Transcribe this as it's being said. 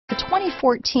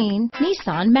2014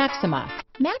 Nissan Maxima.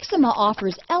 Maxima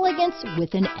offers elegance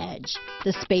with an edge.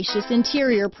 The spacious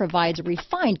interior provides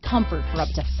refined comfort for up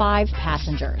to 5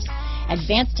 passengers.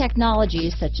 Advanced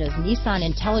technologies such as Nissan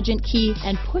Intelligent Key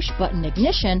and push-button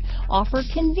ignition offer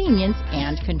convenience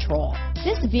and control.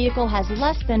 This vehicle has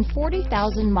less than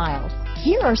 40,000 miles.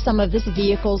 Here are some of this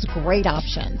vehicle's great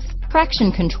options: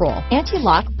 traction control,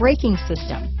 anti-lock braking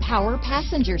system, power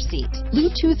passenger seat,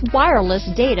 Bluetooth wireless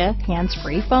data,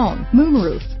 hands-free phone,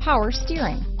 moonroof, power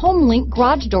steering, HomeLink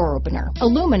garage door opener,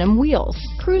 aluminum wheels,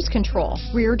 cruise control,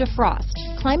 rear defrost,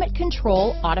 climate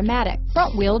control automatic,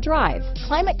 front wheel drive,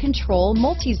 climate control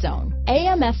multi-zone,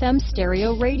 AM/FM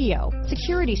stereo radio,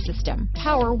 security system,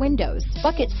 power windows,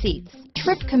 bucket seats,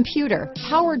 trip computer,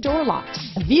 power door locks.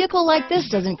 A vehicle like this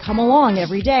doesn't come along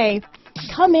every day.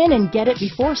 Come in and get it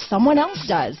before someone else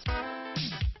does.